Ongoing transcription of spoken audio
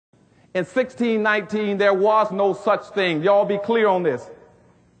In 1619, there was no such thing. Y'all be clear on this.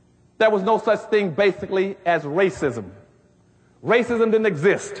 There was no such thing basically as racism. Racism didn't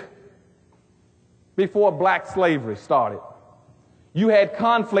exist before black slavery started. You had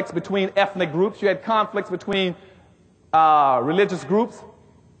conflicts between ethnic groups. You had conflicts between religious groups.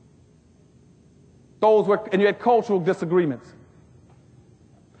 And you had cultural disagreements.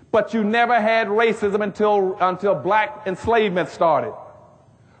 But you never had racism until black enslavement started.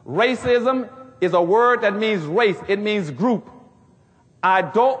 Racism is a word that means race. It means group. I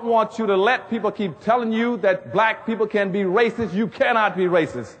don't want you to let people keep telling you that black people can be racist. You cannot be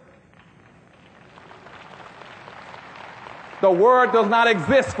racist. The word does not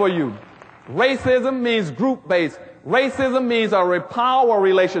exist for you. Racism means group-based. Racism means a power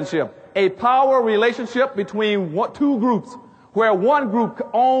relationship. A power relationship between two groups where one group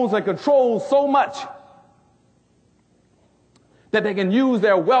owns and controls so much that they can use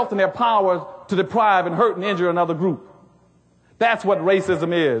their wealth and their powers to deprive and hurt and injure another group. That's what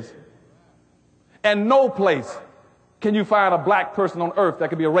racism is. And no place can you find a black person on earth that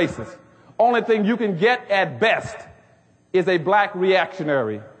can be a racist. Only thing you can get at best is a black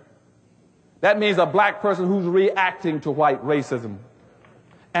reactionary. That means a black person who's reacting to white racism.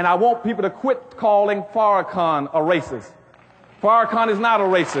 And I want people to quit calling Farrakhan a racist. Farrakhan is not a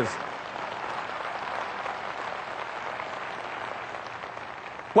racist.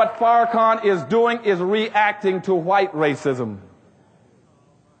 What Farrakhan is doing is reacting to white racism.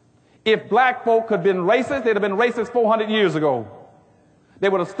 If black folk had been racist, they'd have been racist 400 years ago. They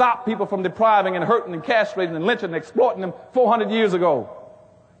would have stopped people from depriving and hurting and castrating and lynching and exploiting them 400 years ago.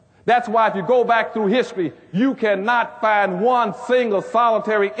 That's why if you go back through history, you cannot find one single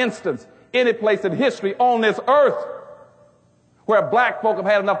solitary instance any place in history on this earth where black folk have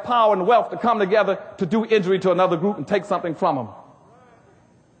had enough power and wealth to come together to do injury to another group and take something from them.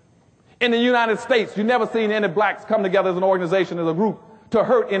 In the United States, you've never seen any blacks come together as an organization, as a group, to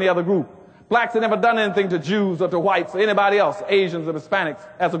hurt any other group. Blacks have never done anything to Jews or to whites or anybody else, Asians or Hispanics,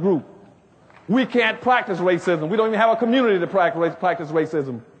 as a group. We can't practice racism. We don't even have a community to practice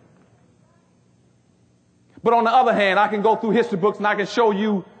racism. But on the other hand, I can go through history books and I can show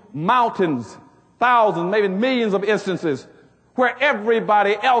you mountains, thousands, maybe millions of instances where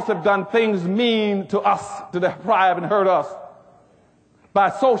everybody else have done things mean to us, to deprive and hurt us, by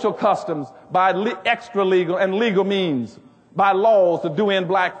social customs, by extra legal and legal means, by laws to do in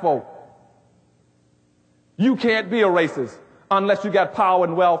black folk. You can't be a racist unless you got power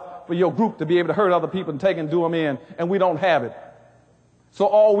and wealth for your group to be able to hurt other people and take and do them in, and we don't have it. So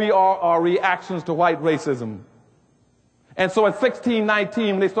all we are reactions to white racism. And so in 1619,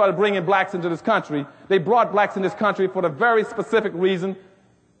 when they started bringing blacks into this country, they brought blacks in this country for the very specific reason,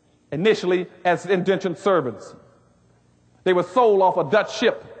 initially, as indentured servants. They were sold off a Dutch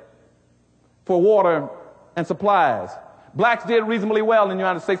ship for water and supplies. Blacks did reasonably well in the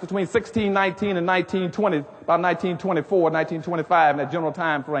United States between 1619 and 1920, about 1924, 1925, in that general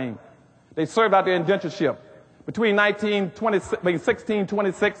time frame. They served out their indentureship. Between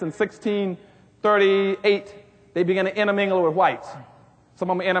 1626 and 1638, they began to intermingle with whites. Some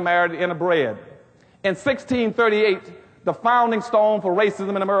of them intermarried, interbred. In 1638, the founding stone for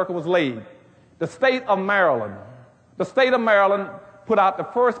racism in America was laid. The state of Maryland put out the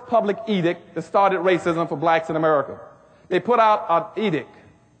first public edict that started racism for blacks in America. They put out an edict,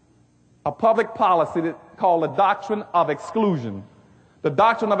 a public policy called the Doctrine of Exclusion. The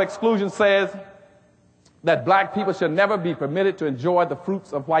Doctrine of Exclusion says that black people should never be permitted to enjoy the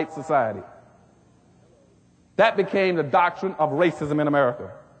fruits of white society. That became the doctrine of racism in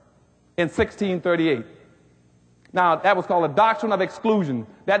America in 1638. Now, that was called a doctrine of exclusion.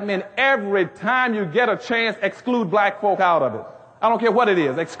 That meant every time you get a chance, exclude black folk out of it. I don't care what it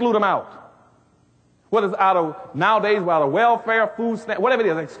is, exclude them out. What is out of, nowadays, out of welfare, food stamps, whatever it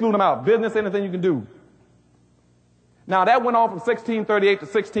is, exclude them out. Business, anything you can do. Now, that went on from 1638 to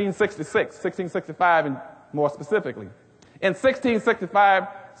 1666, 1665 and more specifically. In 1665,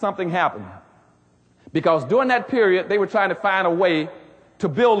 something happened. Because during that period, they were trying to find a way to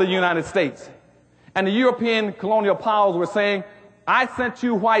build the United States. And the European colonial powers were saying, I sent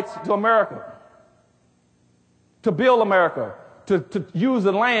you whites to America to build America, to use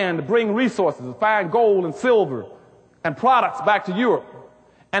the land, to bring resources, to find gold and silver and products back to Europe.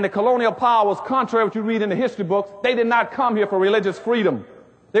 And the colonial powers, contrary to what you read in the history books, they did not come here for religious freedom.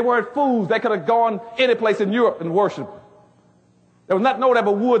 They weren't fools. They could have gone any place in Europe and worshiped. There was nothing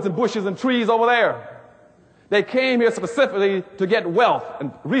but woods and bushes and trees over there. They came here specifically to get wealth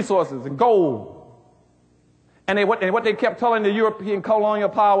and resources and gold. And what they kept telling the European colonial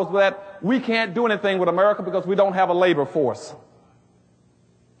powers was that we can't do anything with America because we don't have a labor force.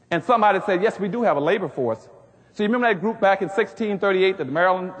 And somebody said, yes, we do have a labor force. So you remember that group back in 1638 that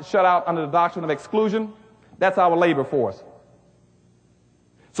Maryland shut out under the doctrine of exclusion? That's our labor force.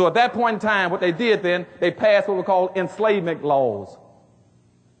 So at that point in time, what they did then, they passed what we call enslavement laws.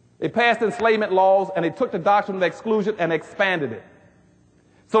 They passed enslavement laws, and they took the doctrine of exclusion and expanded it.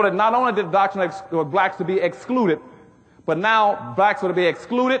 So that not only did the doctrine of blacks to be excluded, but now blacks were to be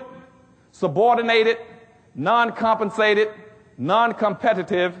excluded, subordinated, non-compensated,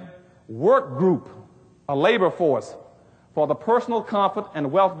 non-competitive work group, a labor force for the personal comfort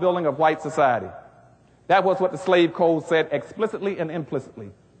and wealth building of white society. That was what the slave code said explicitly and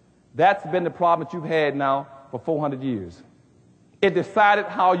implicitly. That's been the problem that you've had now for 400 years. It decided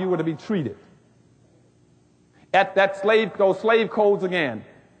how you were to be treated. At that those slave codes again.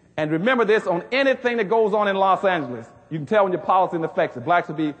 And remember this, on anything that goes on in Los Angeles, you can tell when your policy in effect that blacks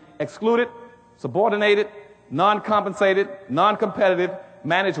will be excluded, subordinated, non-compensated, non-competitive,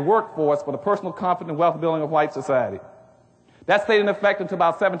 managed workforce for the personal comfort and wealth building of white society. That stayed in effect until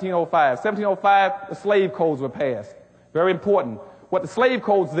about 1705. 1705, the slave codes were passed. Very important. What the slave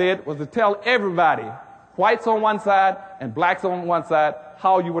codes did was to tell everybody, whites on one side and blacks on one side,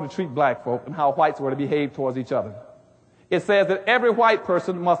 how you were to treat black folk and how whites were to behave towards each other. It says that every white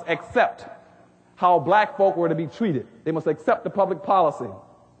person must accept how black folk were to be treated. They must accept the public policy.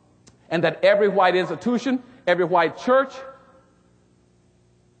 And that every white institution, every white church,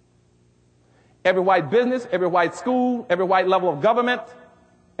 every white business, every white school, every white level of government,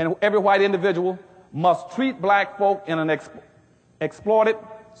 and every white individual must treat black folk in an exploited,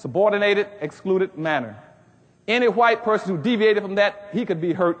 subordinated, excluded manner. Any white person who deviated from that, he could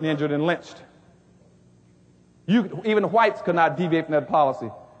be hurt and injured and lynched. Even whites could not deviate from that policy.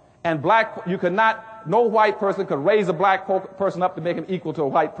 And no white person could raise a black person up to make him equal to a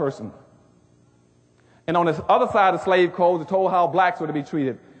white person. And on the other side of the slave codes, it told how blacks were to be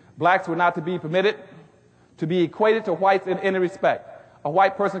treated. Blacks were not to be permitted to be equated to whites in any respect. A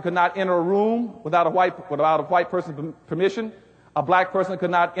white person could not enter a room without a white person's permission. A black person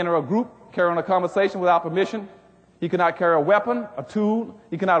could not enter a group, carry on a conversation without permission. He could not carry a weapon, a tool.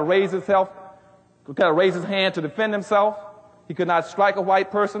 He could not raise his hand to defend himself. He could not strike a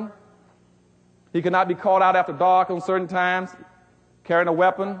white person. He could not be called out after dark on certain times, carrying a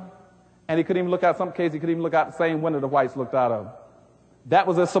weapon. And he couldn't even look out, some cases, he couldn't even look out the same window the whites looked out of. That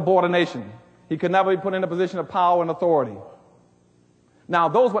was a subordination. He could never be put in a position of power and authority. Now,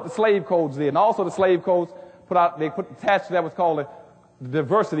 those what the slave codes did. And also the slave codes attached to that was called the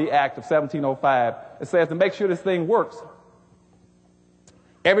Diversity Act of 1705. It says to make sure this thing works,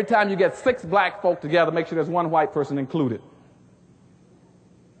 every time you get 6 black folk together, make sure there's 1 white person included.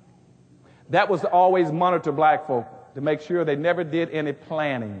 That was to always monitor black folk, to make sure they never did any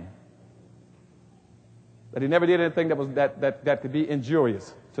planning, that they never did anything that could be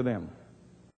injurious to them.